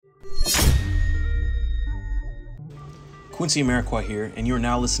Quincy Amarikwa here, and you are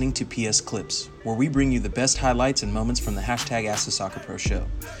now listening to PS Clips, where we bring you the best highlights and moments from the hashtag Ask the Soccer Pro show.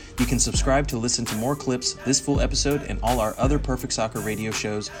 You can subscribe to listen to more clips, this full episode, and all our other Perfect Soccer radio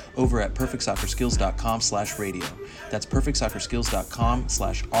shows over at perfectsoccerskills.com/radio. That's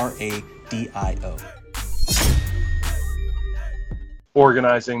perfectsoccerskills.com/RADIO.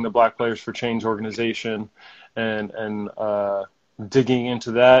 Organizing the Black Players for Change organization and digging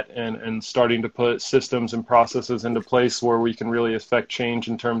into that and starting to put systems and processes into place where we can really affect change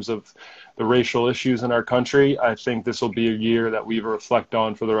in terms of the racial issues in our country. I think this will be a year that we reflect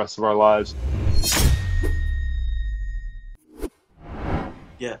on for the rest of our lives.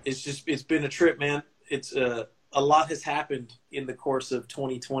 Yeah, it's been a trip, man. It's a lot has happened in the course of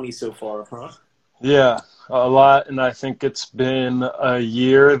 2020 so far, huh? Yeah, a lot, and I think it's been a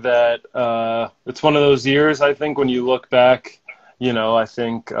year that it's one of those years, I think, when you look back, you know, I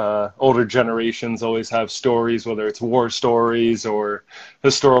think older generations always have stories, whether it's war stories or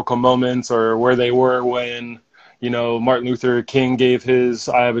historical moments or where they were when, you know, Martin Luther King gave his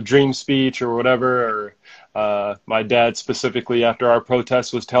I Have a Dream speech or whatever, or my dad specifically after our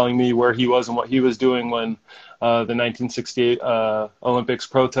protest was telling me where he was and what he was doing when the 1968 Olympics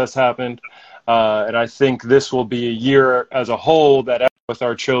protest happened. And I think this will be a year as a whole that with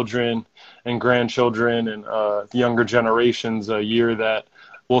our children and grandchildren and the younger generations, a year that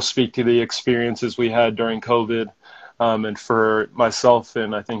will speak to the experiences we had during COVID. And for myself,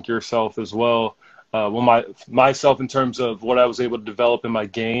 and I think yourself as well, myself in terms of what I was able to develop in my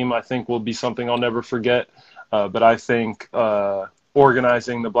game, I think will be something I'll never forget. But I think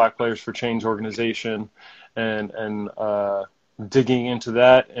organizing the Black Players for Change organization and digging into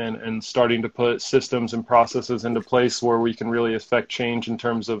that and starting to put systems and processes into place where we can really affect change in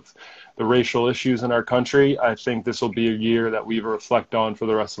terms of the racial issues in our country. I think this will be a year that we reflect on for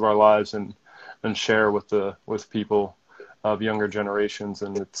the rest of our lives and share with people of younger generations.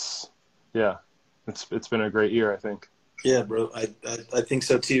 And it's been a great year, I think. Yeah, bro. I think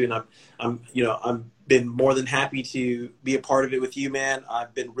so too. And I'm been more than happy to be a part of it with you, man.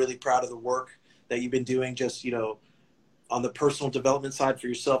 I've been really proud of the work that you've been doing, just, you know, on the personal development side for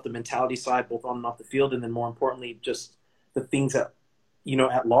yourself, the mentality side, both on and off the field, and then more importantly, just the things that, you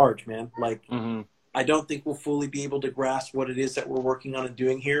know, at large, man. Like, I don't think we'll fully be able to grasp what it is that we're working on and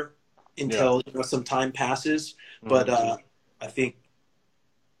doing here until you know, some time passes. But I think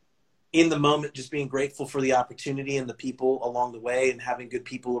in the moment, just being grateful for the opportunity and the people along the way and having good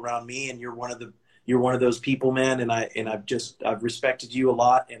people around me. And you're one of those people, man. And I've respected you a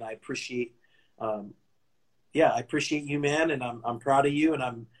lot, and I appreciate, I appreciate you, man, and I'm proud of you, and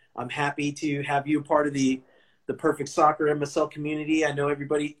I'm happy to have you a part of the Perfect Soccer MSL community. I know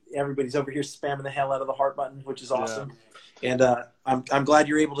everybody's over here spamming the hell out of the heart button, which is awesome. Yeah. And I'm glad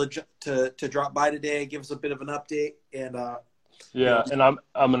you're able to drop by today, give us a bit of an update, and and I'm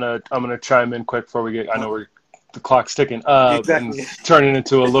gonna chime in quick before we get. I know the clock's ticking. Exactly. And turning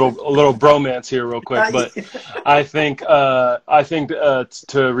into a little bromance here real quick. But I think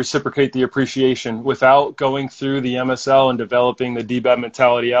to reciprocate the appreciation, without going through the MSL and developing the DBAT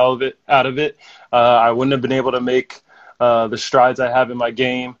mentality out of it, I wouldn't have been able to make the strides I have in my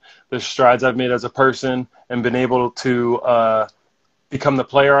game, the strides I've made as a person, and been able to become the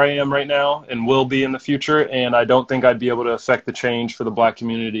player I am right now and will be in the future. And I don't think I'd be able to affect the change for the Black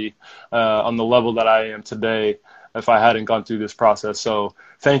community on the level that I am today if I hadn't gone through this process. So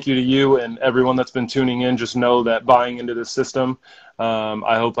thank you to you and everyone that's been tuning in. Just know that buying into this system,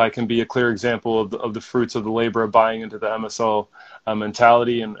 I hope I can be a clear example of the fruits of the labor of buying into the MSL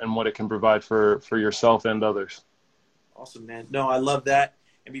mentality and what it can provide for yourself and others. Awesome, man. No, I love that.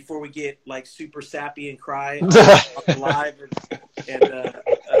 And before we get like super sappy and cry on live and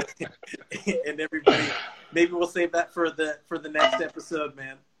everybody, maybe we'll save that for the next episode,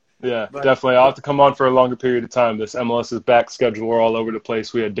 man. Yeah, definitely. I'll have to come on for a longer period of time. This MLS is back schedule. We're all over the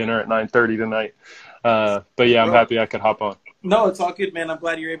place. We had dinner at 9:30 tonight. But yeah, I'm happy I could hop on. No, it's all good, man. I'm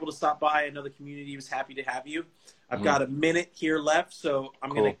glad you're able to stop by. I know the community was happy to have you. I've got a minute here left, so I'm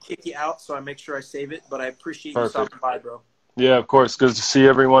going to kick you out so I make sure I save it. But I appreciate you stopping by, bro. Yeah, of course. Good to see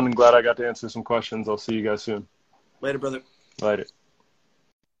everyone, and glad I got to answer some questions. I'll see you guys soon. Later, brother. Later.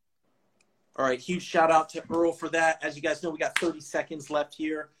 All right, huge shout out to Earl for that. As you guys know, we got 30 seconds left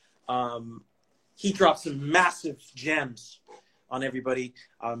here. He dropped some massive gems on everybody.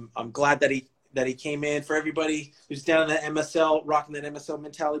 I'm glad that he came in. For everybody who's down in that MSL, rocking that MSL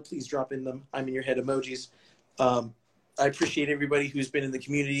mentality, please drop in them I'm in your head emojis. I appreciate everybody who's been in the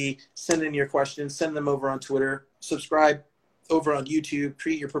community. Send in your questions. Send them over on Twitter. Subscribe over on YouTube.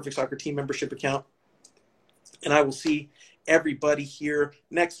 Create your Perfect Soccer team membership account. And I will see everybody here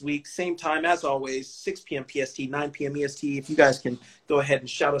next week, same time as always, 6 p.m. PST, 9 p.m. EST. If you guys can go ahead and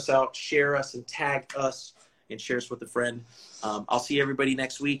shout us out, share us, and tag us, and share us with a friend. I'll see everybody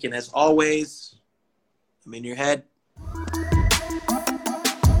next week. And as always, I'm in your head.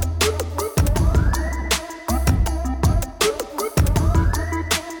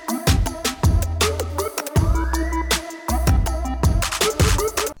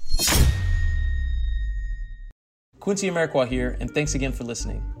 Quincy Amarikwa here, and thanks again for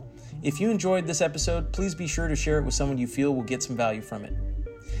listening. If you enjoyed this episode, please be sure to share it with someone you feel will get some value from it.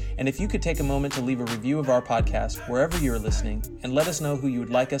 And if you could take a moment to leave a review of our podcast wherever you're listening and let us know who you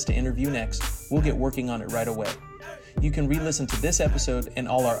would like us to interview next, we'll get working on it right away. You can re-listen to this episode and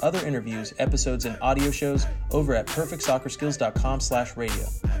all our other interviews, episodes, and audio shows over at perfectsoccerskills.com/radio.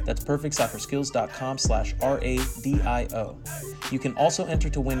 That's perfectsoccerskills.com/RADIO. You can also enter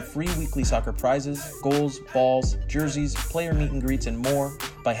to win free weekly soccer prizes, goals, balls, jerseys, player meet and greets, and more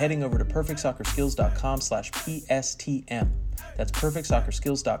by heading over to perfectsoccerskills.com/PSTM. That's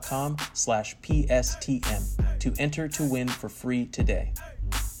perfectsoccerskills.com/PSTM to enter to win for free today.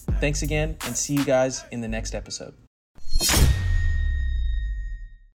 Thanks again, and see you guys in the next episode.